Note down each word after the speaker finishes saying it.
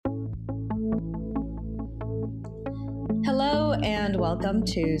Hello and welcome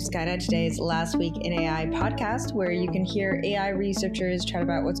to Skynet Today's Last Week in AI podcast, where you can hear AI researchers chat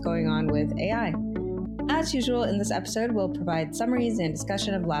about what's going on with AI. As usual, in this episode, we'll provide summaries and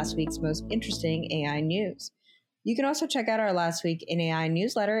discussion of last week's most interesting AI news. You can also check out our Last Week in AI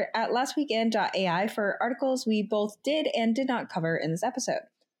newsletter at lastweekend.ai for articles we both did and did not cover in this episode.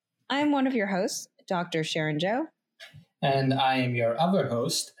 I'm one of your hosts, Dr. Sharon Zhou. And I am your other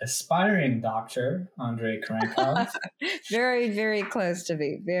host, aspiring Dr. Andrei Karankov. Very, very close to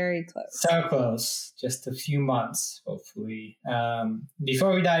me. Very close. So close. Just a few months, hopefully.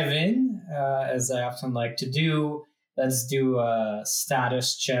 Before we dive in, as I often like to do, let's do a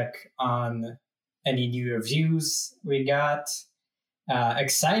status check on any new reviews we got.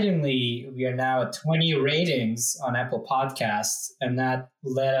 Excitingly, we are now at 20 ratings on Apple Podcasts, and that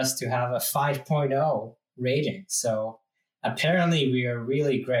led us to have a 5.0 rating. So apparently we are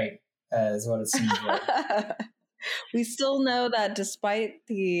really great, is what it seems like. We still know that despite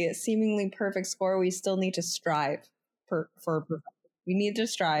the seemingly perfect score, we still need to strive for perfection. We need to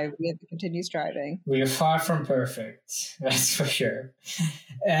strive. We have to continue striving. We are far from perfect, that's for sure.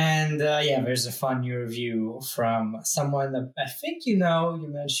 And there's a fun new review from someone that I think you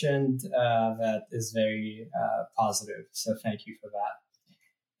mentioned that is very positive. So thank you for that.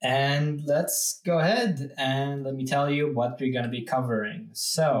 And let's go ahead and let me tell you what we're going to be covering.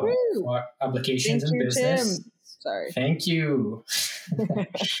 So, for applications and business. Tim. Sorry. Thank you.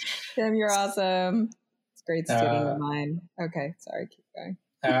 Tim, you're awesome. It's a great student of mine. Okay, sorry, keep going.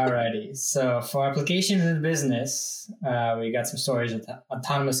 Alrighty. So, for applications and business, we got some stories of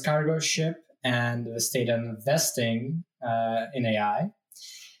autonomous cargo ship and the state of investing in AI.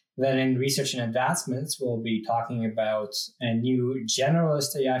 Then in research and advancements, we'll be talking about a new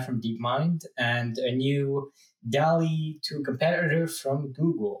generalist AI from DeepMind and a new DALL-E 2 competitor from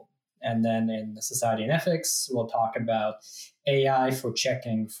Google. And then in society and ethics, we'll talk about AI for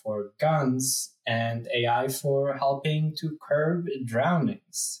checking for guns and AI for helping to curb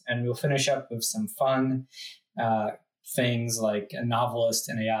drownings. And we'll finish up with some fun things like a novelist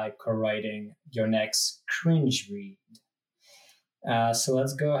and AI co-writing your next cringe read. So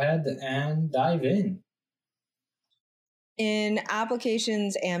let's go ahead and dive in. In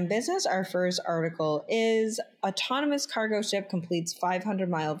applications and business, our first article is autonomous cargo ship completes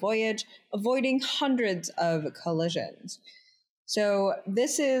 500-mile voyage, avoiding hundreds of collisions. So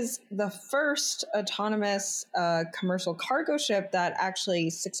this is the first autonomous commercial cargo ship that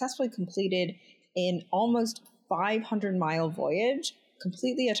actually successfully completed an almost 500-mile voyage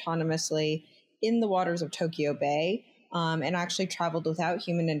completely autonomously in the waters of Tokyo Bay. And actually traveled without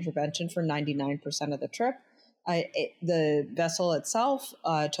human intervention for 99% of the trip. The vessel itself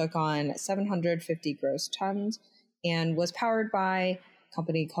took on 750 gross tons and was powered by a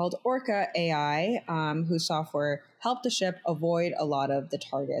company called Orca AI, whose software helped the ship avoid a lot of the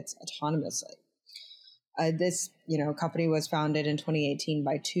targets autonomously. This company was founded in 2018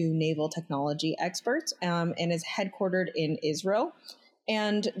 by two naval technology experts and is headquartered in Israel.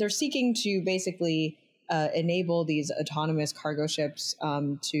 And they're seeking to basically enable these autonomous cargo ships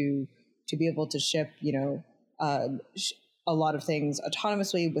to be able to ship, a lot of things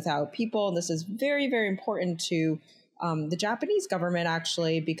autonomously without people. This is very, very important to the Japanese government,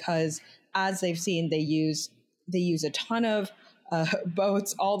 actually, because as they've seen, they use a ton of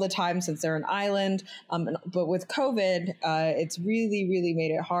boats all the time since they're an island. But with COVID, it's really, really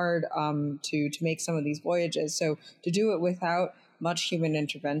made it hard to make some of these voyages. So to do it without much human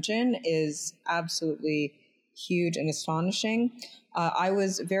intervention is absolutely huge and astonishing. I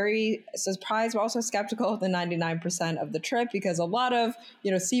was very surprised, but also skeptical of the 99% of the trip, because a lot of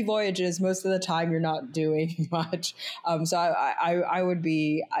sea voyages, most of the time you're not doing much. So I'd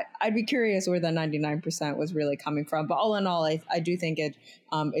be curious where the 99% was really coming from. But all in all, I do think it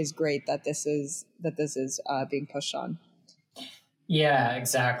is great that this is being pushed on. Yeah,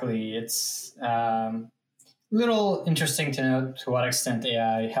 exactly. It's little interesting to note to what extent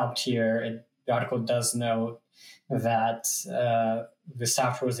AI helped here. The article does note that the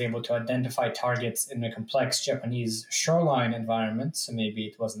software was able to identify targets in a complex Japanese shoreline environment. So maybe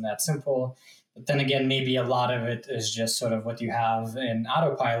it wasn't that simple. But then again, maybe a lot of it is just sort of what you have in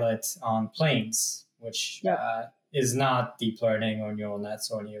autopilot on planes, which is not deep learning or neural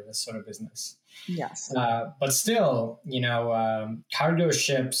nets or any of this sort of business. Yes. But still, cargo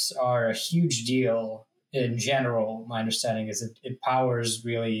ships are a huge deal in general. My understanding is it powers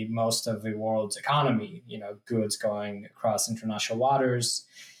really most of the world's economy, goods going across international waters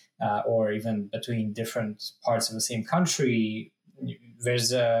or even between different parts of the same country.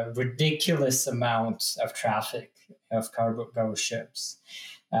 There's a ridiculous amount of traffic of cargo ships.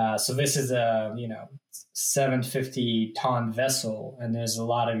 So this is a 750-ton vessel, and there's a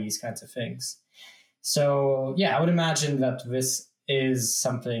lot of these kinds of things. So yeah, I would imagine that this is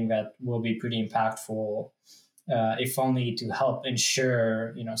something that will be pretty impactful, if only to help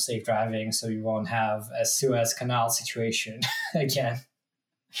ensure safe driving, so you won't have a Suez Canal situation again.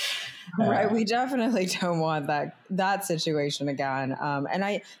 Right, we definitely don't want that situation again. And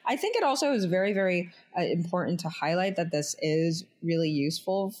I think it also is very, very important to highlight that this is really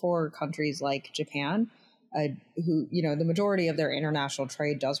useful for countries like Japan, who, the majority of their international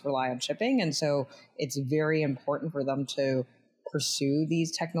trade does rely on shipping. And so it's very important for them to pursue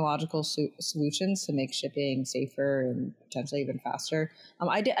these technological solutions to make shipping safer and potentially even faster.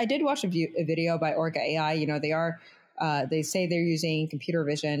 I did watch a video by Orca AI. They say they're using computer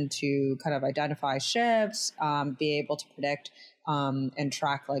vision to kind of identify ships, be able to predict and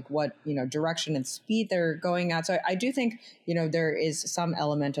track like what direction and speed they're going at. So I do think there is some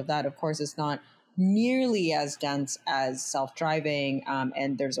element of that. Of course, it's not nearly as dense as self-driving,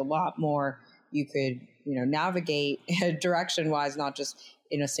 and there's a lot more you could navigate direction-wise, not just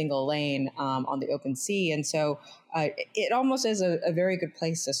in a single lane on the open sea. And so it almost is a very good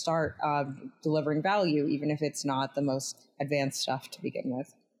place to start delivering value, even if it's not the most advanced stuff to begin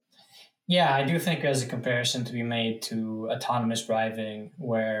with. Yeah, I do think there's a comparison to be made to autonomous driving,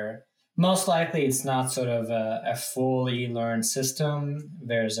 where most likely it's not sort of a fully learned system.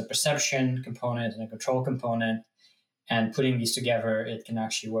 There's a perception component and a control component, and putting these together, it can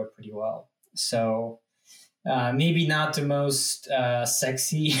actually work pretty well. So maybe not the most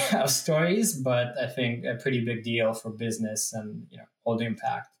sexy of stories, but I think a pretty big deal for business and hold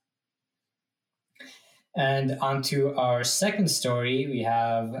impact. And on to our second story, we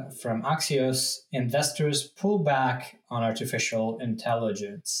have from Axios: investors pull back on artificial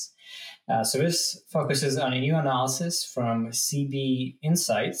intelligence. So this focuses on a new analysis from CB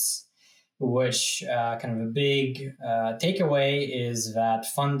Insights, which kind of a big takeaway is that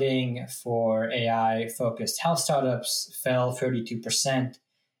funding for AI-focused health startups fell 32%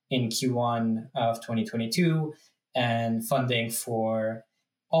 in Q1 of 2022, and funding for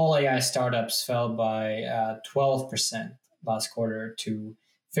all AI startups fell by 12% last quarter to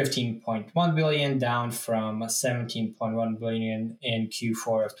 15.1 billion, down from 17.1 billion in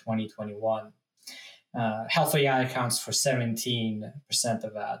Q4 of 2021. Health AI accounts for 17%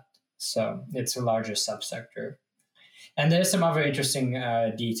 of that. So it's a larger subsector. And there's some other interesting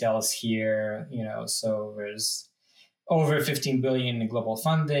details here. So there's over 15 billion in global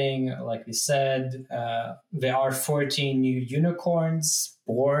funding. Like we said, there are 14 new unicorns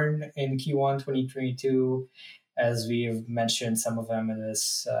born in Q1 2022, as we've mentioned some of them in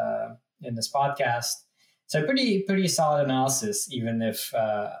this podcast. So pretty solid analysis, even if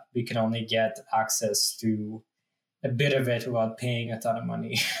we can only get access to a bit of it without paying a ton of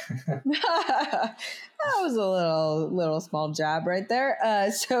money. That was a little small jab right there.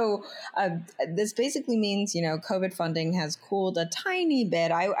 So this basically means, COVID funding has cooled a tiny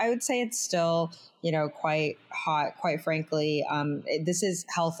bit. I would say it's still, quite hot, quite frankly. This is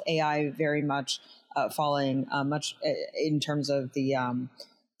health AI very much falling much in terms of the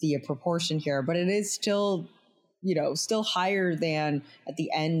proportion here, but it is still, still higher than at the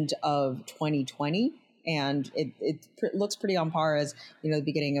end of 2020. And it looks pretty on par as, the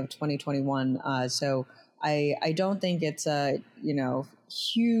beginning of 2021. So I don't think it's a,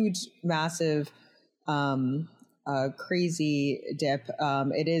 huge, massive, crazy dip.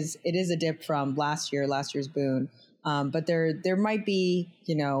 It is a dip from last year's boom. But there might be,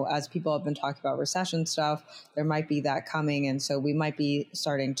 as people have been talking about recession stuff, there might be that coming. And so we might be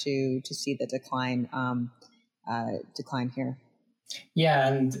starting to see the decline here. Yeah,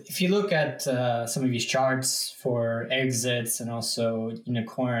 and if you look at some of these charts for exits and also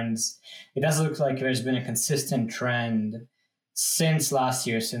unicorns, it does look like there's been a consistent trend since last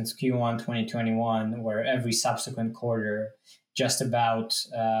year, since Q1 2021, where every subsequent quarter, just about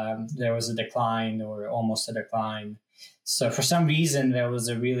there was a decline or almost a decline. So for some reason, there was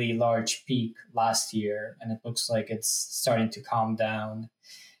a really large peak last year, and it looks like it's starting to calm down,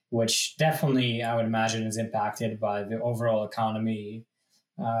 which definitely, I would imagine, is impacted by the overall economy,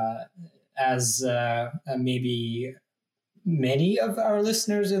 as maybe many of our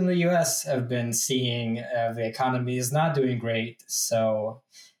listeners in the US have been seeing. The economy is not doing great, so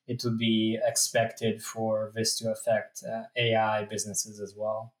it would be expected for this to affect AI businesses as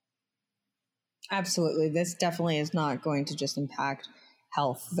well. Absolutely. This definitely is not going to just impact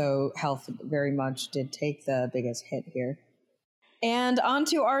health, though health very much did take the biggest hit here. And on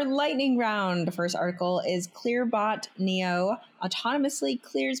to our lightning round. The first article is Clearbot Neo autonomously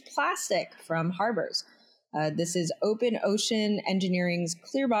clears plastic from harbors. This is Open Ocean Engineering's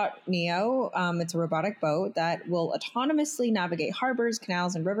Clearbot Neo. It's a robotic boat that will autonomously navigate harbors,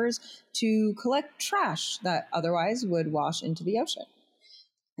 canals, and rivers to collect trash that otherwise would wash into the ocean.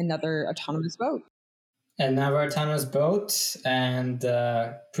 Another autonomous boat. Another autonomous boat, and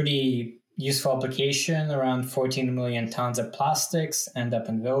pretty useful application. Around 14 million tons of plastics end up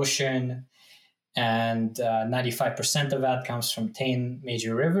in the ocean, and 95% of that comes from 10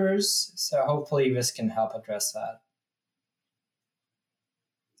 major rivers. So hopefully this can help address that.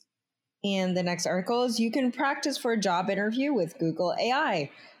 And the next article is, you can practice for a job interview with Google AI.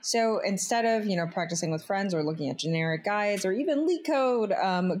 So instead of, practicing with friends or looking at generic guides or even leak code,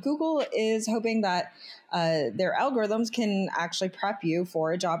 Google is hoping that their algorithms can actually prep you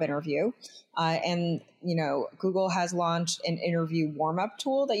for a job interview. And Google has launched an interview warm-up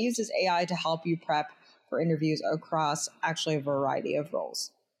tool that uses AI to help you prep for interviews across actually a variety of roles.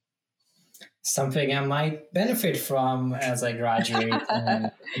 Something I might benefit from as I graduate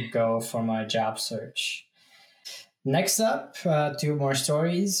and go for my job search. Next up, two more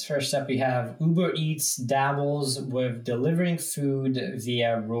stories. First up, we have Uber Eats dabbles with delivering food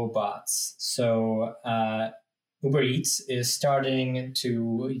via robots. So Uber Eats is starting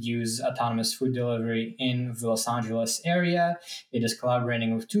to use autonomous food delivery in the Los Angeles area. It is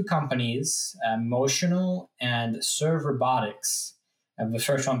collaborating with two companies, Motional and Serve Robotics. The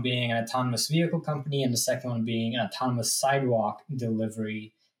first one being an autonomous vehicle company, and the second one being an autonomous sidewalk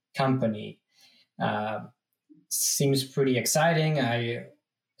delivery company. Seems pretty exciting. I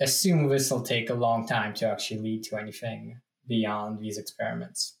assume this will take a long time to actually lead to anything beyond these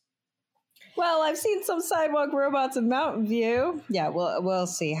experiments. Well, I've seen some sidewalk robots in Mountain View. Yeah, we'll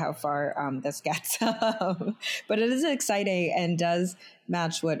see how far this gets. But it is exciting and does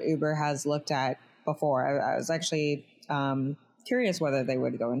match what Uber has looked at before. I was actually curious whether they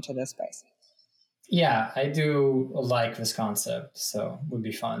would go into this space. Yeah, I do like this concept, so it would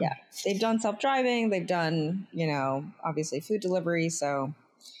be fun. Yeah, they've done self-driving, they've done, obviously food delivery, so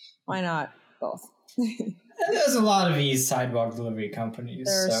why not both? There's a lot of these sidewalk delivery companies.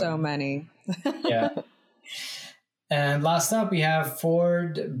 There are so many. Yeah. And last up, we have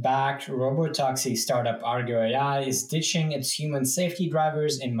Ford-backed robotaxi startup Argo AI is ditching its human safety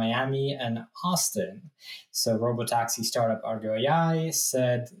drivers in Miami and Austin. So robotaxi startup Argo AI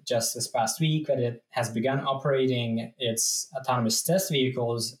said just this past week that it has begun operating its autonomous test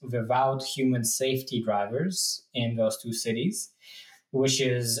vehicles without human safety drivers in those two cities, which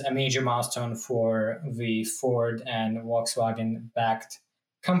is a major milestone for the Ford and Volkswagen-backed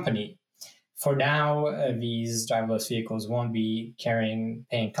company. For now, these driverless vehicles won't be carrying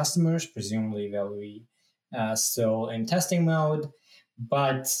paying customers. Presumably, they'll be still in testing mode.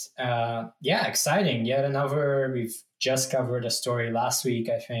 But exciting. Yet another, we've just covered a story last week,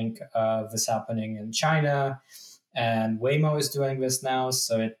 I think, of this happening in China. And Waymo is doing this now.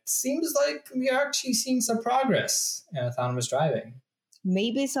 So it seems like we are actually seeing some progress in autonomous driving.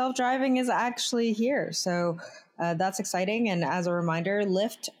 Maybe self-driving is actually here. So that's exciting. And as a reminder,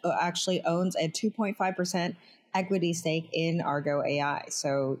 Lyft actually owns a 2.5% equity stake in Argo AI.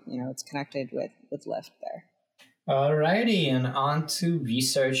 So, it's connected with Lyft there. Alrighty, and on to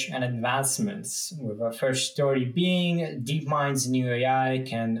research and advancements, with our first story being DeepMind's new AI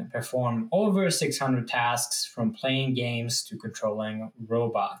can perform over 600 tasks from playing games to controlling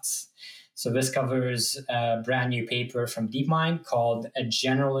robots. So this covers a brand new paper from DeepMind called A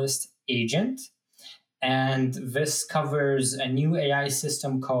Generalist Agent. And this covers a new AI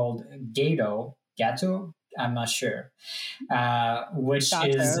system called Gato, I'm not sure, which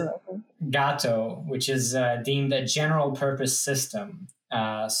is deemed a general purpose system.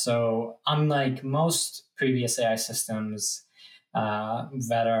 So unlike most previous AI systems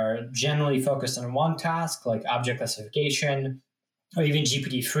that are generally focused on one task, like object classification, or even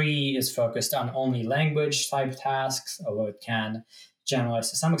GPT-3 is focused on only language type tasks, although it can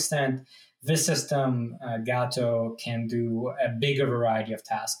generalize to some extent. This system, Gato, can do a bigger variety of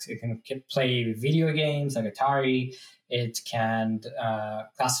tasks. It can play video games like Atari. It can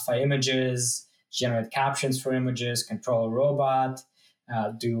classify images, generate captions for images, control a robot,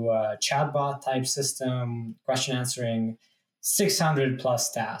 do a chatbot type system, question answering, 600 plus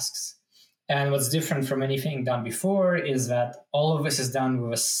tasks. And what's different from anything done before is that all of this is done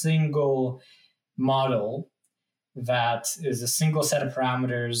with a single model that is a single set of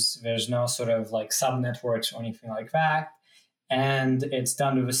parameters. There's no sort of like subnetworks or anything like that. And it's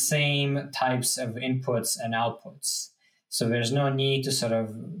done with the same types of inputs and outputs. So there's no need to sort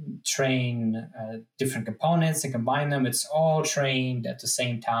of train different components and combine them. It's all trained at the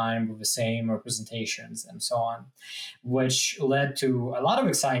same time with the same representations and so on, which led to a lot of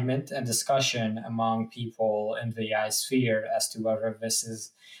excitement and discussion among people in the AI sphere as to whether this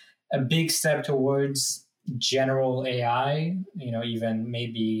is a big step towards general AI, even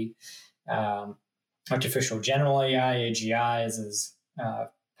maybe artificial general AI, AGI, as is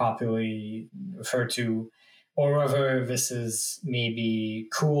popularly referred to, or whether this is maybe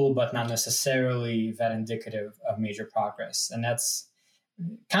cool, but not necessarily that indicative of major progress. And that's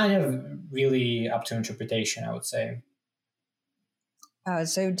kind of really up to interpretation, I would say.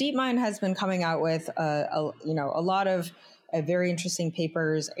 So DeepMind has been coming out with a lot of very interesting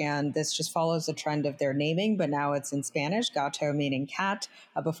papers, and this just follows the trend of their naming, but now it's in Spanish, gato meaning cat.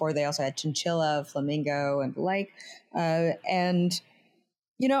 Before they also had chinchilla, flamingo, and the like. I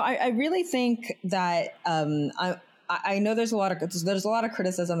really think that I know there's a lot of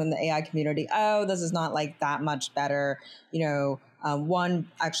criticism in the AI community. Oh, this is not like that much better.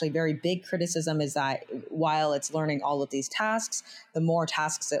 One actually very big criticism is that while it's learning all of these tasks, the more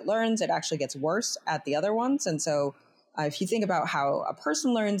tasks it learns, it actually gets worse at the other ones. And so if you think about how a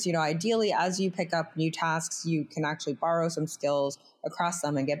person learns, ideally, as you pick up new tasks, you can actually borrow some skills across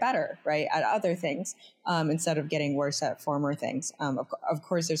them and get better, right, at other things instead of getting worse at former things. Of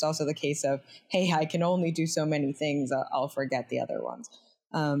course, there's also the case of, hey, I can only do so many things, I'll forget the other ones.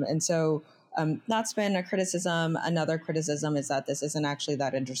 That's been a criticism. Another criticism is that this isn't actually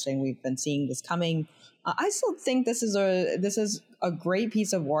that interesting. We've been seeing this coming. I still think this is a great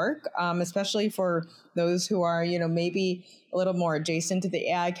piece of work, especially for those who are, maybe a little more adjacent to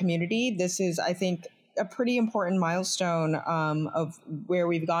the AI community. This is, I think, a pretty important milestone of where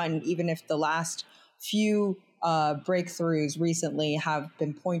we've gotten, even if the last few breakthroughs recently have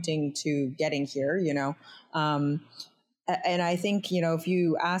been pointing to getting here, and I think, if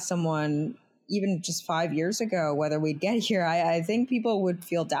you ask someone even just 5 years ago whether we'd get here, I think people would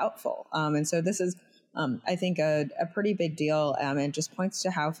feel doubtful. And so this is, I think, a pretty big deal, and it just points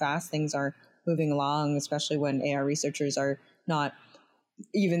to how fast things are moving along, especially when AI researchers are not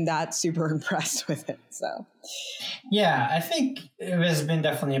even that super impressed with it. So, yeah, I think there's been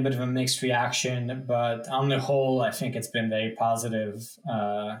definitely a bit of a mixed reaction, but on the whole, I think it's been very positive.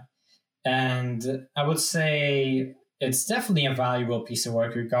 And I would say it's definitely a valuable piece of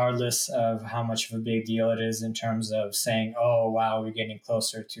work, regardless of how much of a big deal it is in terms of saying, oh, wow, we're getting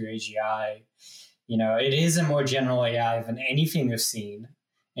closer to AGI. It is a more general AI than anything we've seen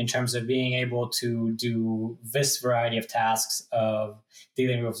in terms of being able to do this variety of tasks of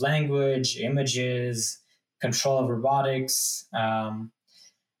dealing with language, images, control of robotics,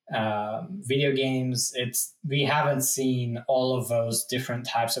 video games. We haven't seen all of those different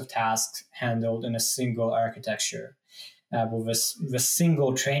types of tasks handled in a single architecture with a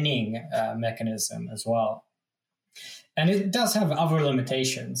single training mechanism as well. And it does have other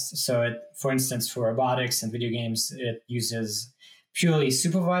limitations. So, for instance, for robotics and video games, it uses purely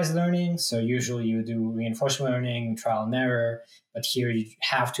supervised learning. So usually you do reinforcement learning, trial and error, but here you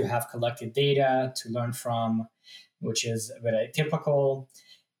have to have collected data to learn from, which is a bit atypical.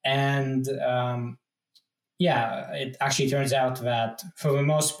 And it actually turns out that for the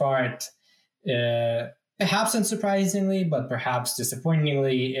most part, perhaps unsurprisingly, but perhaps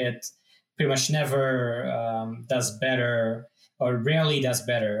disappointingly, it pretty much never does better, or rarely does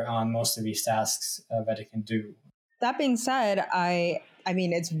better on most of these tasks that it can do. That being said, I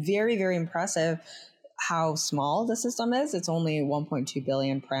mean, it's very, very impressive how small the system is. It's only 1.2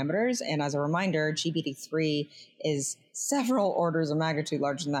 billion parameters. And as a reminder, GPT-3 is several orders of magnitude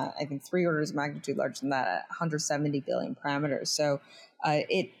larger than that. I think 3 orders of magnitude larger than that at 170 billion parameters. So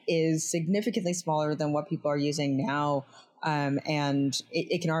it is significantly smaller than what people are using now. And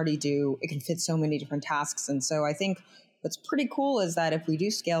it can fit so many different tasks. And so I think what's pretty cool is that if we do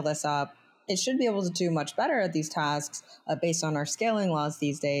scale this up, it should be able to do much better at these tasks based on our scaling laws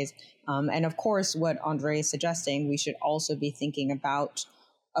these days. And of course, what Andre is suggesting, we should also be thinking about,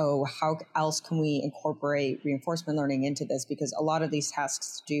 how else can we incorporate reinforcement learning into this? Because a lot of these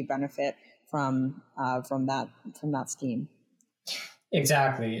tasks do benefit from that scheme.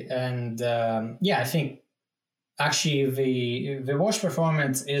 Exactly. And I think actually the watch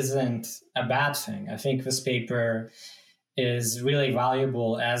performance isn't a bad thing. I think this paper is really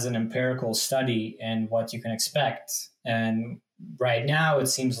valuable as an empirical study in what you can expect. And right now, it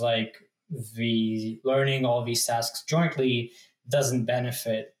seems like the learning all these tasks jointly doesn't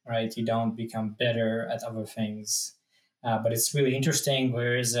benefit, right? You don't become better at other things. But it's really interesting.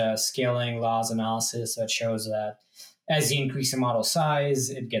 There is a scaling laws analysis that shows that as you increase the model size,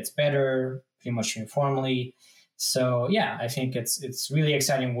 it gets better pretty much uniformly. So yeah, I think it's really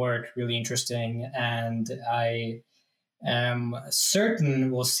exciting work, really interesting, and I am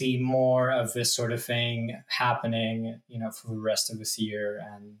certain we'll see more of this sort of thing happening, for the rest of this year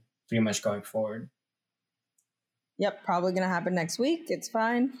and pretty much going forward. Yep, probably going to happen next week. It's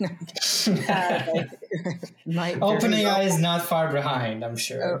fine. OpenAI is not far behind, I'm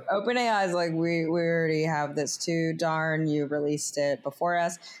sure. OpenAI is like, we already have this too. Darn, you released it before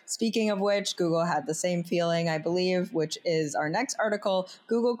us. Speaking of which, Google had the same feeling, I believe, which is our next article.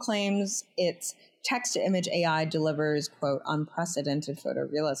 Google claims its text-to-image AI delivers, quote, unprecedented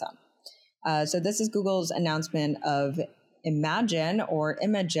photorealism. So this is Google's announcement of Imagen or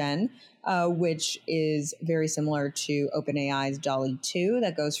Imagen, which is very similar to OpenAI's DALL-E 2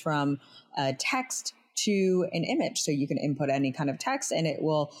 that goes from text to an image. So you can input any kind of text and it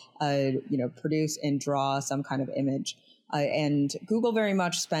will, produce and draw some kind of image. And Google very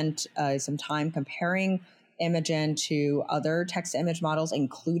much spent some time comparing Imagen to other text-to-image models,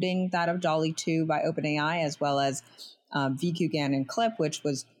 including that of DALL-E 2 by OpenAI, as well as VQGAN and CLIP, which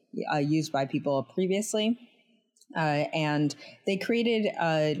was used by people previously. And they created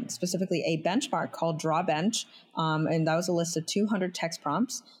specifically a benchmark called DrawBench, and that was a list of 200 text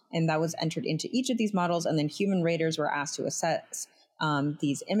prompts, and that was entered into each of these models, and then human raters were asked to assess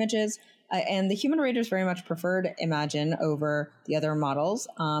these images. And the human raters very much preferred Imagen over the other models,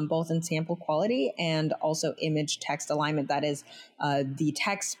 both in sample quality and also image text alignment. That is, the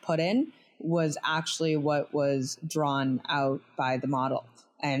text put in was actually what was drawn out by the model.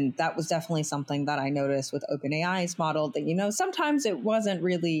 And that was definitely something that I noticed with OpenAI's model that, sometimes it wasn't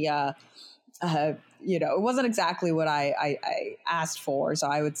really, it wasn't exactly what I asked for. So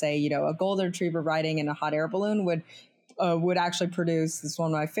I would say, a golden retriever riding in a hot air balloon would actually produce, this is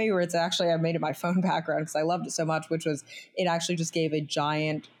one of my favorites. Actually, I made it my phone background because I loved it so much, which was it actually just gave a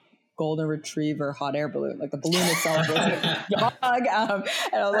giant golden retriever hot air balloon. Like the balloon itself was a dog. And I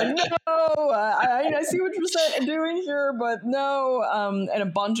was like, no, I see what you're doing here, but no. And a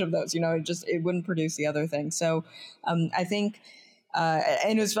bunch of those, it wouldn't produce the other thing. So I think,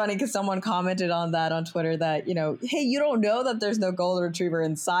 and it was funny because someone commented on that on Twitter that, hey, you don't know that there's no golden retriever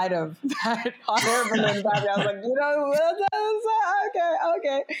inside of that hot air balloon. I was like,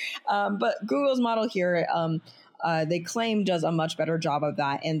 okay. But Google's model here, they claim does a much better job of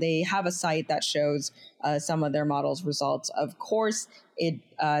that. And they have a site that shows some of their models' results. Of course,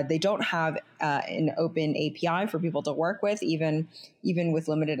 they don't have an open API for people to work with. Even with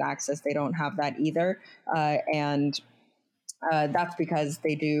limited access, they don't have that either. And that's because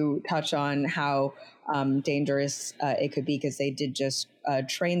they do touch on how dangerous it could be, because they did just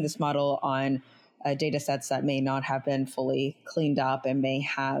train this model on data sets that may not have been fully cleaned up and may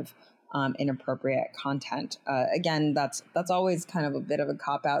have inappropriate content. Again, that's always kind of a bit of a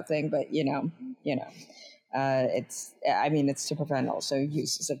cop-out thing, but it's to prevent also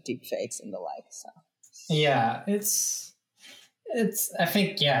uses of deep fakes and the like. So yeah, it's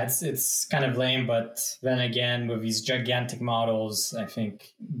kind of lame, but then again, with these gigantic models, I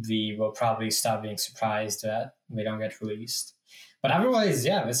think we will probably stop being surprised that they don't get released. But otherwise,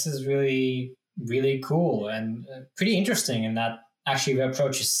 yeah, this is really, really cool and pretty interesting in that actually the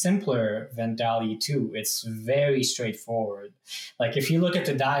approach is simpler than DALL-E 2. It's very straightforward. Like if you look at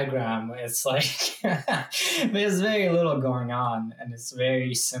the diagram, it's like there's very little going on and it's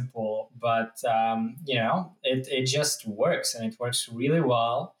very simple, but it just works, and it works really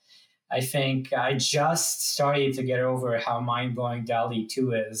well. I think I just started to get over how mind-blowing DALL-E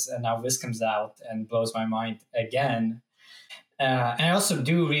 2 is, and now this comes out and blows my mind again. And I also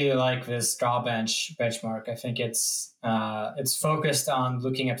do really like this DrawBench benchmark. I think it's focused on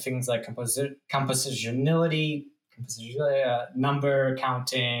looking at things like compositionality, number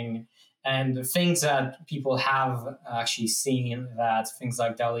counting, and the things that people have actually seen that things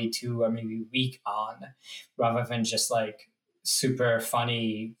like DALL-E 2 are maybe weak on, rather than just like super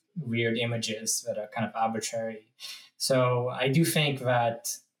funny, weird images that are kind of arbitrary. So I do think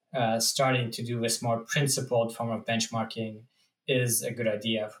that starting to do this more principled form of benchmarking is a good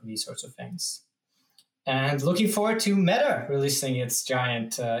idea for these sorts of things. And looking forward to Meta releasing its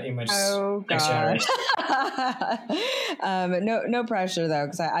giant image. Oh, God. No pressure, though,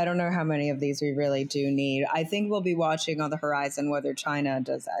 because I don't know how many of these we really do need. I think we'll be watching on the horizon whether China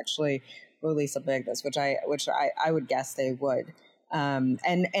does actually release a big this, which I would guess they would. And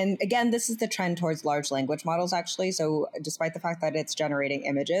again, this is the trend towards large language models, actually. So despite the fact that it's generating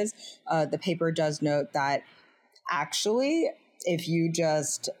images, the paper does note that actually if you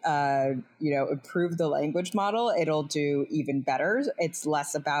just, improve the language model, it'll do even better. It's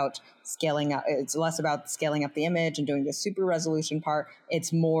less about scaling up. It's less about scaling up the image and doing the super resolution part.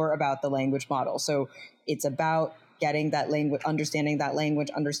 It's more about the language model. So it's about getting that language, understanding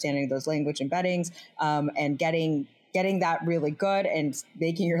those language embeddings, and getting that really good and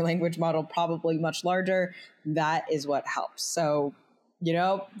making your language model probably much larger. That is what helps. So,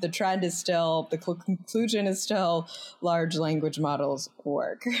 the trend is still, the conclusion is still large language models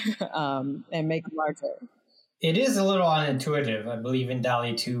work and make them larger. It is a little unintuitive. I believe in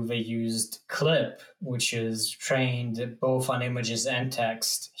DALL-E 2, they used CLIP, which is trained both on images and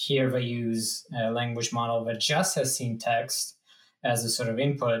text. Here they use a language model that just has seen text as a sort of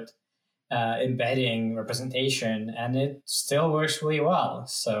input, embedding representation, and it still works really well.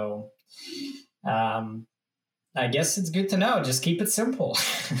 So I guess it's good to know. Just keep it simple.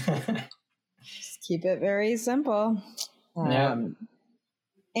 Just keep it very simple. Yeah.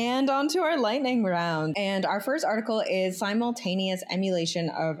 And on to our lightning round. And our first article is Simultaneous Emulation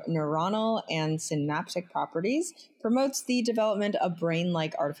of Neuronal and Synaptic Properties Promotes the Development of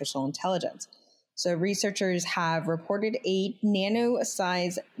Brain-like Artificial Intelligence. So researchers have reported a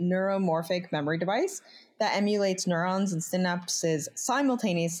nano-sized neuromorphic memory device that emulates neurons and synapses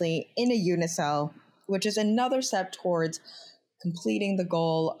simultaneously in a unicell, which is another step towards completing the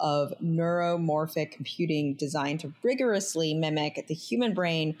goal of neuromorphic computing designed to rigorously mimic the human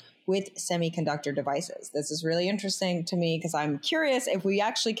brain with semiconductor devices. This is really interesting to me because I'm curious if we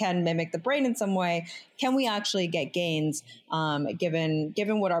actually can mimic the brain in some way. Can we actually get gains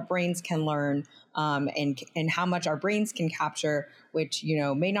given what our brains can learn and how much our brains can capture, which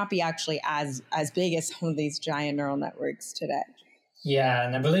may not be actually as big as some of these giant neural networks today. Yeah,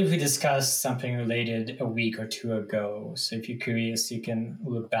 and I believe we discussed something related a week or two ago. So if you're curious, you can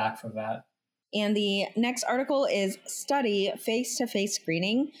look back for that. And the next article is Study Face-to-Face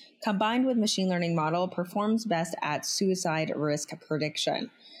Screening Combined with Machine Learning Model Performs Best at Suicide Risk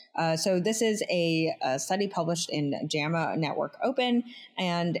Prediction. So this is a study published in JAMA Network Open,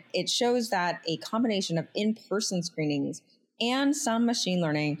 and it shows that a combination of in-person screenings and some machine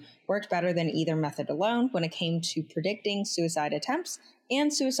learning worked better than either method alone when it came to predicting suicide attempts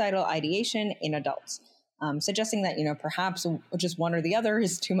and suicidal ideation in adults, suggesting that, perhaps just one or the other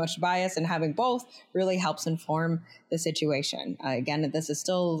is too much bias, and having both really helps inform the situation. Again, this is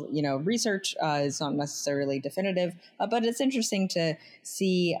still, research is not necessarily definitive, but it's interesting to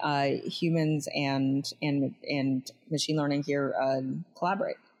see humans and machine learning here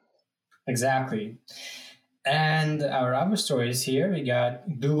collaborate. Exactly. And our other stories here, we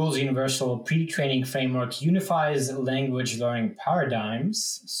got Google's Universal Pre-Training Framework unifies language learning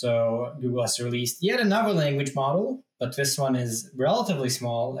paradigms. So Google has released yet another language model, but this one is relatively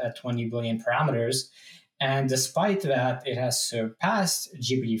small at 20 billion parameters. And despite that, it has surpassed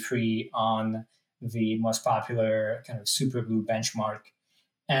GPT-3 on the most popular kind of SuperBlue benchmark,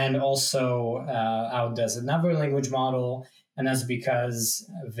 and also outdoes another language model. And that's because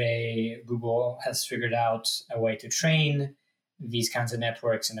Google has figured out a way to train these kinds of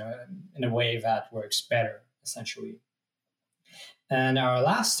networks in a way that works better, essentially. And our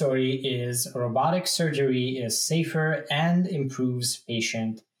last story is robotic surgery is safer and improves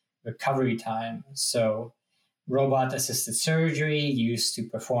patient recovery time. So robot-assisted surgery used to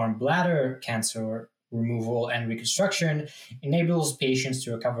perform bladder cancer removal and reconstruction enables patients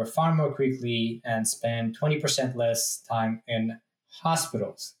to recover far more quickly and spend 20% less time in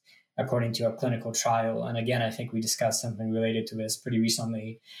hospitals, according to a clinical trial. And again, I think we discussed something related to this pretty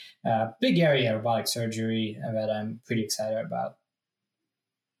recently. Big area, robotic surgery, that I'm pretty excited about.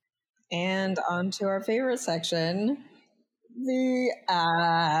 And on to our favorite section, the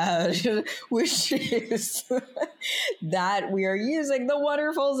ad, which is that we are using the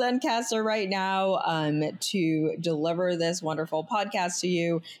wonderful Zencastr right now to deliver this wonderful podcast to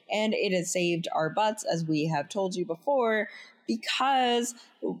you. And it has saved our butts, as we have told you before, because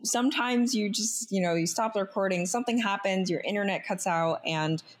sometimes you just, you stop the recording, something happens, your internet cuts out,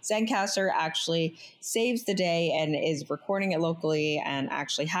 and Zencastr actually saves the day and is recording it locally and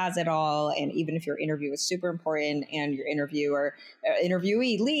actually has it all. And even if your interview is super important and your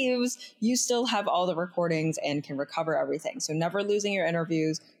interviewee leaves, you still have all the recordings and can recover everything. So never losing your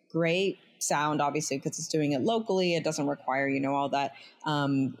interviews. Great sound, obviously, because it's doing it locally. It doesn't require, all that,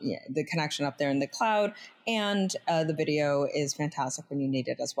 the connection up there in the cloud. And the video is fantastic when you need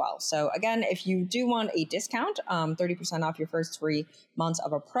it as well. So again, if you do want a discount, 30% off your first 3 months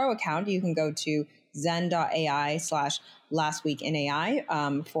of a pro account, you can go to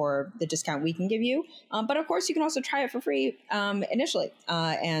zen.ai/lastweekinai for the discount we can give you. But of course, you can also try it for free initially.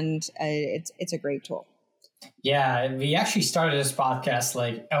 And it's a great tool. Yeah, we actually started this podcast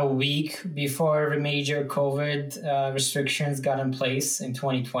like a week before the major COVID restrictions got in place in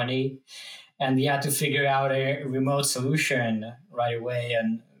 2020. And we had to figure out a remote solution right away.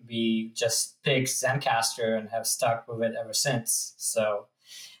 And we just picked Zencaster and have stuck with it ever since. So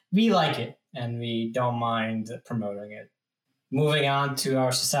we like it and we don't mind promoting it. Moving on to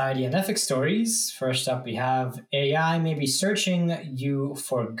our society and ethics stories. First up, we have AI may be searching you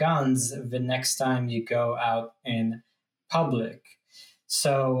for guns the next time you go out in public.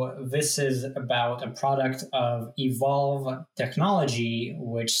 So, this is about a product of Evolve Technology,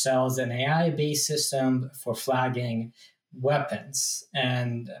 which sells an AI based system for flagging weapons.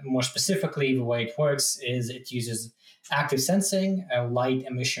 And more specifically, the way it works is it uses active sensing, a light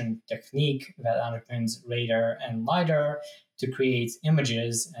emission technique that underpins radar and LiDAR to create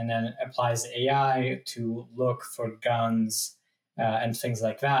images, and then applies AI to look for guns and things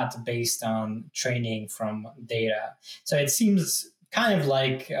like that based on training from data. So it seems kind of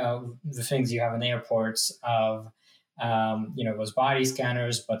like the things you have in airports of those body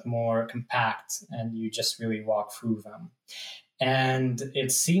scanners, but more compact, and you just really walk through them. And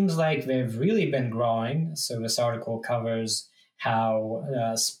it seems like they've really been growing. So this article covers how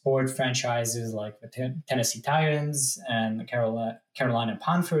sport franchises like the Tennessee Titans and Carolina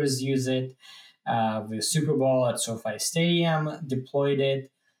Panthers use it. The Super Bowl at SoFi Stadium deployed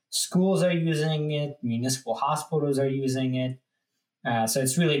it. Schools are using it. Municipal hospitals are using it. So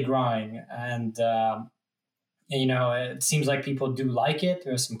it's really growing. And, it seems like people do like it.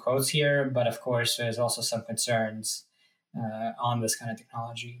 There's some quotes here, but of course, there's also some concerns on this kind of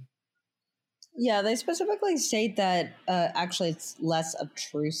technology. Yeah, they specifically state that actually it's less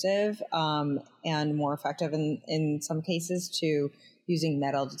obtrusive and more effective in some cases to using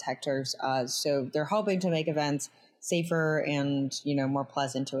metal detectors. So they're hoping to make events safer and, more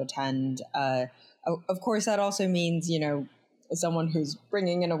pleasant to attend. Of course, that also means, someone who's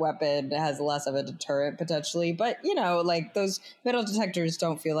bringing in a weapon has less of a deterrent potentially. But, like those metal detectors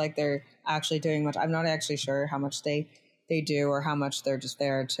don't feel like they're actually doing much. I'm not actually sure how much they do or how much they're just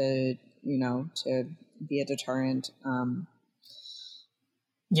there to to be a deterrent.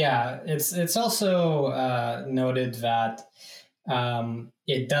 Yeah, it's also noted that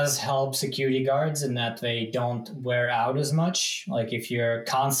it does help security guards in that they don't wear out as much. Like if you're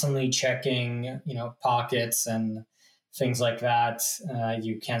constantly checking, pockets and things like that,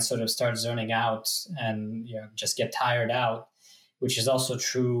 you can sort of start zoning out and just get tired out, which is also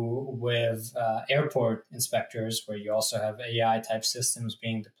true with airport inspectors, where you also have AI type systems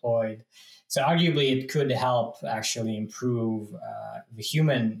being deployed. So arguably, it could help actually improve the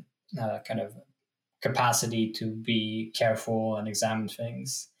human kind of capacity to be careful and examine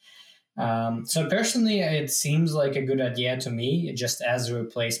things. So personally, it seems like a good idea to me, just as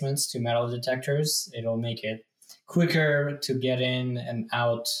replacements to metal detectors. It'll make it quicker to get in and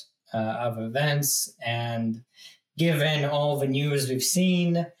out of events, and given all the news we've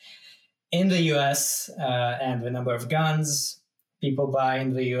seen in the US and the number of guns people buy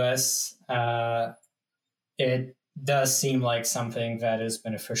in the US, it does seem like something that is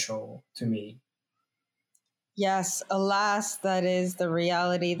beneficial to me. Yes, alas, that is the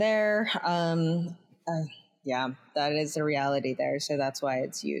reality there. Yeah, that is the reality there. So that's why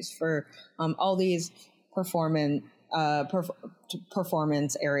it's used for all these performance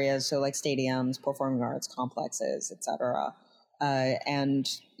areas, so like stadiums, performing arts complexes, etc. And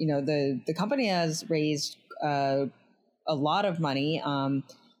the company has raised a lot of money,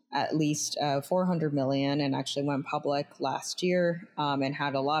 at least 400 million, and actually went public last year, and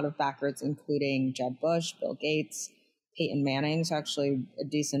had a lot of backers, including Jeb Bush, Bill Gates, Peyton Manning. So actually a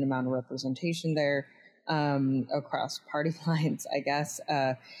decent amount of representation there across party lines, I guess.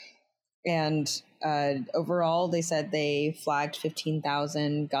 And overall, they said they flagged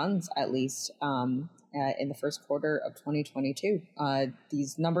 15,000 guns at least in the first quarter of 2022.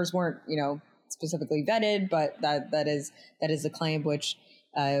 These numbers weren't, specifically vetted, but that is a claim which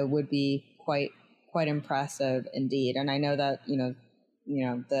would be quite impressive indeed. And I know that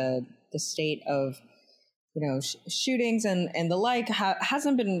the state of shootings and the like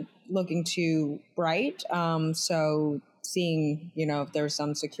hasn't been looking too bright. So seeing if there's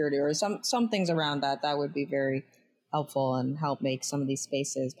some security or some things around that would be very helpful and help make some of these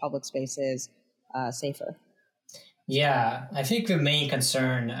spaces, public spaces, safer. Yeah, I think the main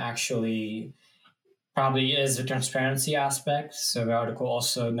concern actually probably is the transparency aspect. So the article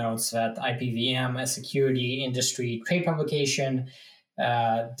also notes that IPVM, a security industry trade publication,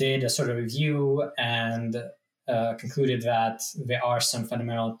 did a sort of review and concluded that there are some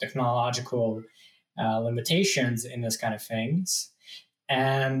fundamental technological limitations in this kind of things.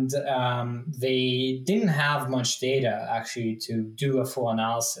 And they didn't have much data actually to do a full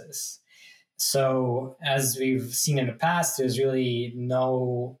analysis. So as we've seen in the past, there's really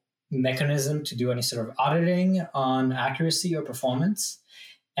no mechanism to do any sort of auditing on accuracy or performance.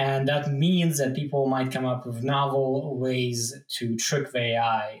 And that means that people might come up with novel ways to trick the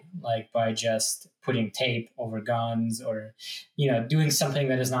AI, like by just putting tape over guns or, doing something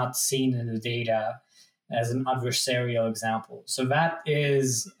that is not seen in the data as an adversarial example. So that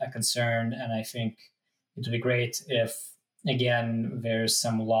is a concern. And I think it would be great if, again, there's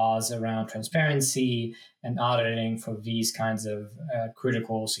some laws around transparency and auditing for these kinds of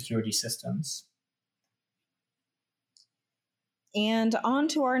critical security systems. And on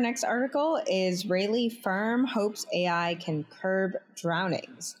to our next article. Israeli firm hopes AI can curb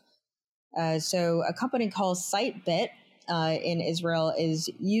drownings. So a company called Sitebit in Israel is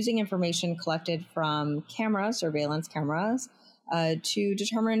using information collected from surveillance cameras, to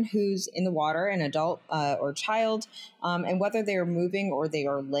determine who's in the water, an adult or child, and whether they are moving or they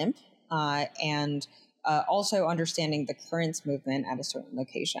are limp, and also understanding the current's movement at a certain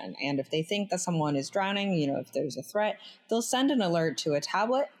location. And if they think that someone is drowning, if there's a threat, they'll send an alert to a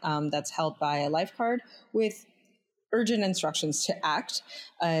tablet that's held by a lifeguard with urgent instructions to act.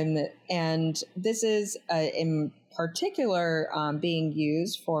 And this is in particular being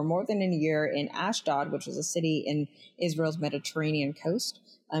used for more than a year in Ashdod, which is a city in Israel's Mediterranean coast,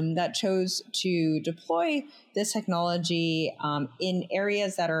 that chose to deploy this technology in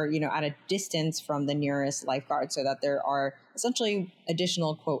areas that are, at a distance from the nearest lifeguard, so that there are essentially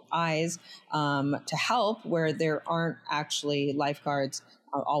additional, quote, eyes to help where there aren't actually lifeguards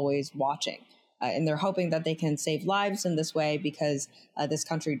always watching. And they're hoping that they can save lives in this way because this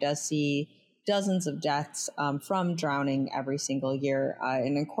country does see dozens of deaths from drowning every single year.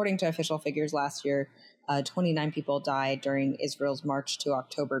 And according to official figures last year, 29 people died during Israel's March to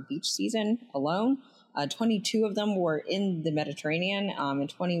October beach season alone. 22 of them were in the Mediterranean, and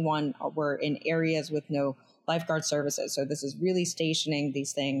 21 were in areas with no lifeguard services. So this is really stationing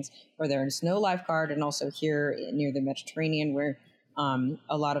these things where there is no lifeguard, and also here near the Mediterranean where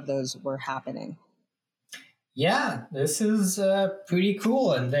a lot of those were happening. Yeah, this is pretty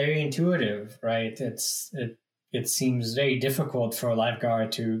cool and very intuitive, right? It seems very difficult for a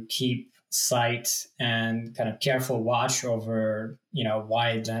lifeguard to keep sight and kind of careful watch over,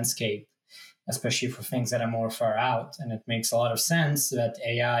 wide landscape, especially for things that are more far out. And it makes a lot of sense that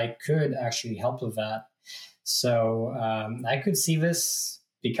AI could actually help with that. So I could see this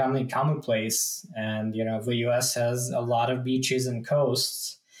becoming commonplace. And, the US has a lot of beaches and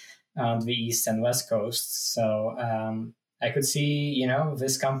coasts on the east and west coasts. So I could see,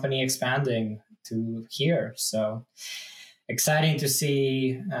 this company expanding to here. So exciting to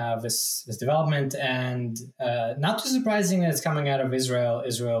see this development, and not too surprising that it's coming out of Israel.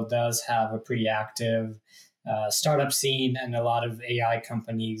 Israel does have a pretty active startup scene and a lot of AI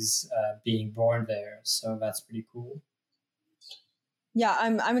companies being born there. So that's pretty cool. Yeah,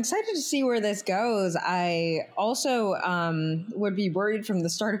 I'm excited to see where this goes. I also would be worried from the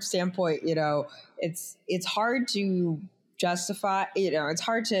startup standpoint. It's hard to justify. It's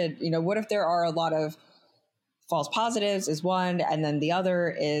hard to what if there are a lot of false positives is one, and then the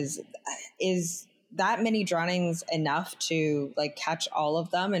other is that many drownings enough to catch all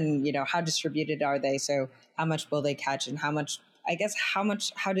of them, and how distributed are they? So how much will they catch, and how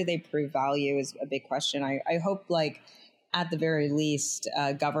do they prove value is a big question. I hope at the very least,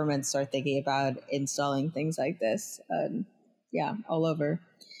 governments start thinking about installing things like this. All over.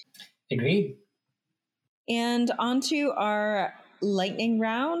 Agreed. And on to our lightning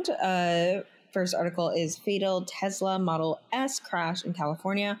round. First article is fatal Tesla Model S crash in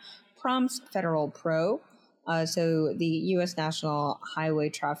California prompts federal probe. So the U.S. National Highway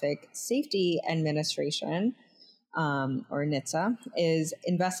Traffic Safety Administration, or NHTSA, is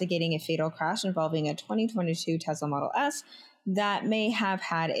investigating a fatal crash involving a 2022 Tesla Model S that may have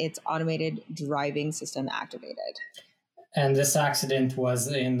had its automated driving system activated. And this accident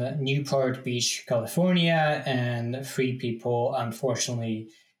was in Newport Beach, California, and 3 people unfortunately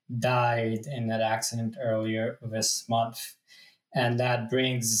died in that accident earlier this month. And that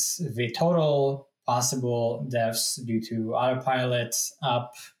brings the total possible deaths due to autopilot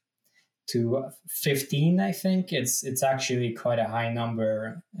up to 15, I think. It's actually quite a high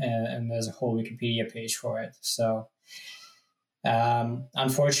number, and there's a whole Wikipedia page for it. So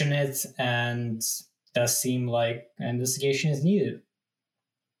unfortunate, and does seem like an investigation is needed.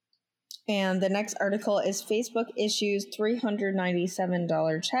 And the next article is Facebook issues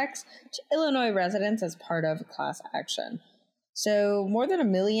 $397 checks to Illinois residents as part of class action. So more than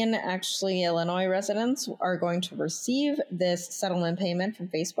 1 million, actually, Illinois residents are going to receive this settlement payment from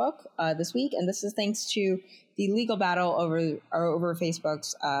Facebook this week. And this is thanks to the legal battle over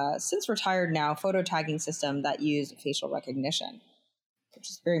Facebook's since retired now photo tagging system that used facial recognition, which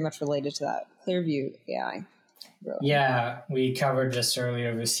is very much related to that Clearview AI. Really. Yeah, we covered just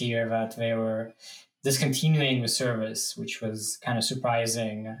earlier this year that they were discontinuing the service, which was kind of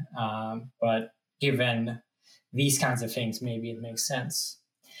surprising. But given these kinds of things, maybe it makes sense.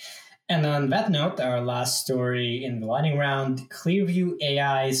 And on that note, our last story in the lightning round, Clearview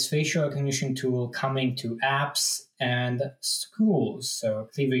AI's facial recognition tool coming to apps and schools. So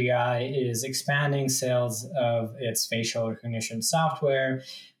Clearview AI is expanding sales of its facial recognition software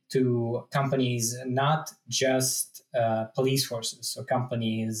to companies, not just police forces. So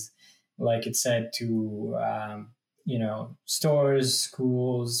companies, like it said, to stores,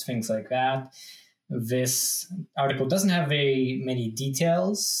 schools, things like that. This article doesn't have very many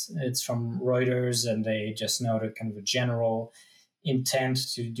details. It's from Reuters, and they just noted kind of a general intent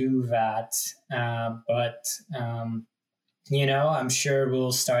to do that. I'm sure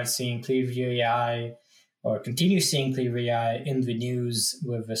we'll start seeing Clearview AI or continue seeing Clearview AI in the news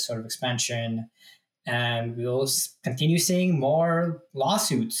with this sort of expansion. And we'll continue seeing more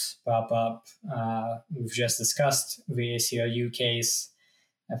lawsuits pop up. We've just discussed the ACLU case,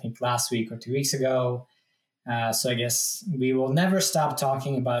 I think last week or 2 weeks ago. So I guess we will never stop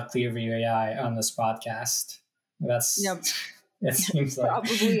talking about Clearview AI on this podcast. Yep. It seems like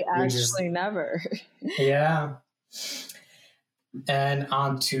probably actually never. Yeah. And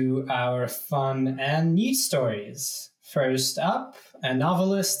on to our fun and neat stories. First up, a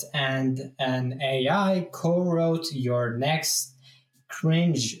novelist and an AI co-wrote your next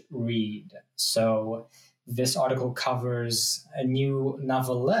cringe read. So this article covers a new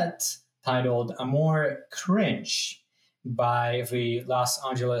novelette titled Amor Cringe by the Los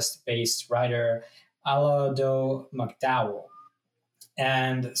Angeles-based writer Alado McDowell.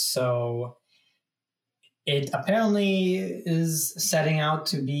 And so it apparently is setting out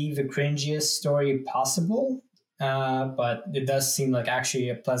to be the cringiest story possible, but it does seem like actually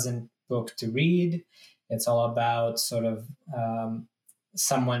a pleasant book to read. It's all about sort of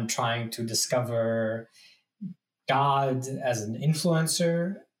someone trying to discover God as an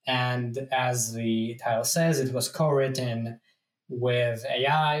influencer. And as the title says, it was co-written with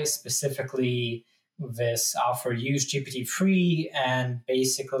AI, specifically this author used GPT-3 and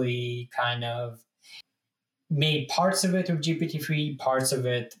basically kind of made parts of it with GPT-3, parts of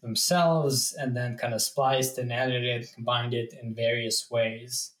it themselves, and then kind of spliced and edited, combined it in various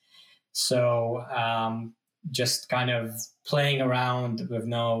ways. So just kind of playing around with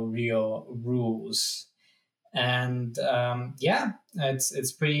no real rules. And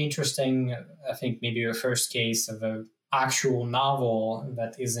it's pretty interesting. I think maybe the first case of an actual novel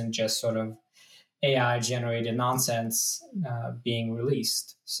that isn't just sort of AI generated nonsense being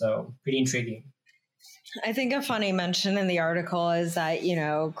released. So pretty intriguing. I think a funny mention in the article is that,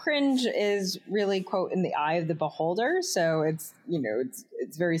 cringe is really, quote, in the eye of the beholder. So it's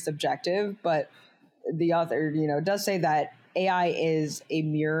very subjective, but the author, does say that AI is a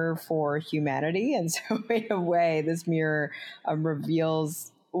mirror for humanity. And so in a way, this mirror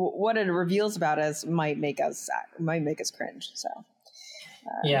reveals what it reveals about us might make us cringe. So,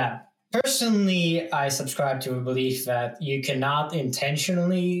 yeah. Personally, I subscribe to a belief that you cannot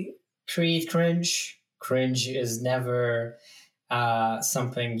intentionally create cringe. Cringe is never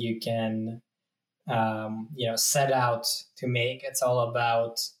something you can, set out to make. It's all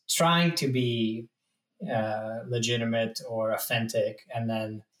about trying to be legitimate or authentic, and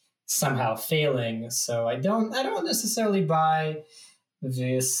then somehow failing. So I don't necessarily buy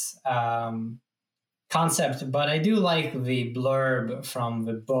this concept, but I do like the blurb from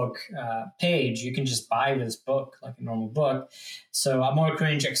the book page. You can just buy this book like a normal book. So Amor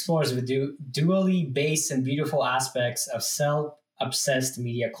Cringe explores the dually based and beautiful aspects of self-obsessed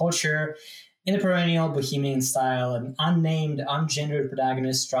media culture. In the perennial bohemian style, an unnamed, ungendered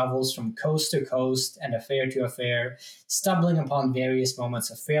protagonist travels from coast to coast and affair to affair, stumbling upon various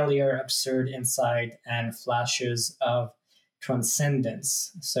moments of failure, absurd insight, and flashes of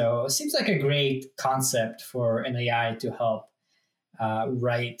transcendence. So it seems like a great concept for an AI to help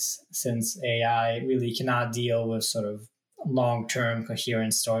write, since AI really cannot deal with sort of long-term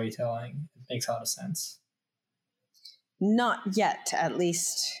coherent storytelling. It makes a lot of sense. Not yet, at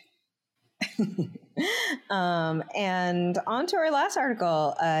least. And on to our last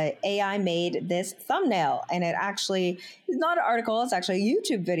article. AI made this thumbnail, and it actually is not an article, it's actually a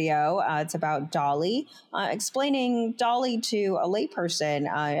YouTube video. It's about DALL-E, explaining DALL-E to a layperson.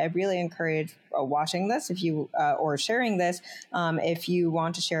 I really encourage watching this, if you or sharing this, if you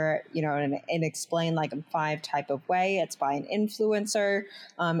want to share it, and explain like a 5 type of way. It's by an influencer,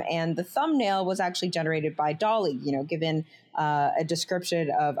 and the thumbnail was actually generated by DALL-E. Given a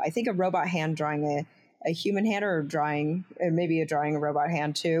description of, I think, a robot hand drawing a human hand, or maybe drawing a robot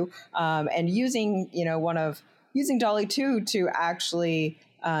hand too, and using using DALL-E 2 to actually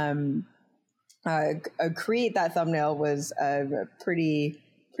create that thumbnail was pretty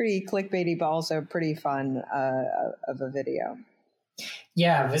clickbaity, but also pretty fun of a video.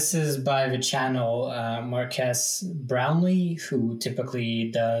 Yeah, this is by the channel Marques Brownlee, who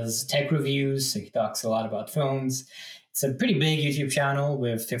typically does tech reviews. So he talks a lot about phones. It's a pretty big YouTube channel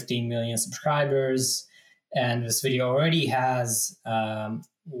with 15 million subscribers. And this video already has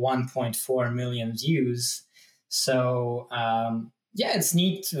 1.4 million views. So it's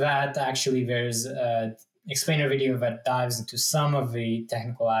neat that actually there's an explainer video that dives into some of the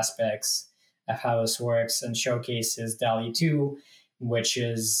technical aspects of how this works and showcases DALL-E 2, which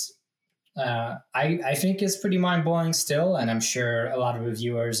is, I think is pretty mind-blowing still. And I'm sure a lot of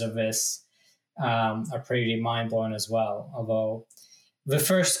reviewers of this are pretty mind-blown as well. Although the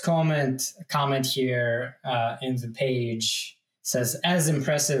first comment here in the page says, as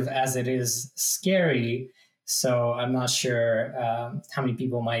impressive as it is scary. So I'm not sure how many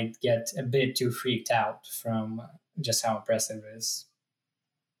people might get a bit too freaked out from just how impressive it is.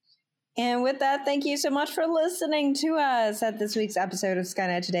 And with that, thank you so much for listening to us at this week's episode of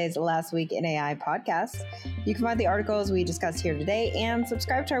Skynet Today's Last Week in AI podcast. You can find the articles we discussed here today and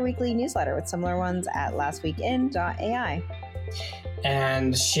subscribe to our weekly newsletter with similar ones at lastweekin.ai.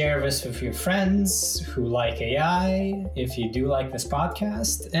 And share this with your friends who like AI, if you do like this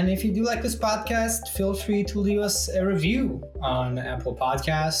podcast. And if you do like this podcast, feel free to leave us a review on Apple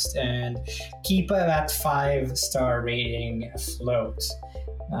Podcast and keep that 5-star rating afloat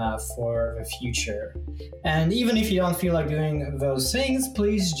for the future. And even if you don't feel like doing those things,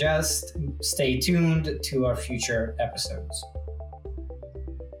 please just stay tuned to our future episodes.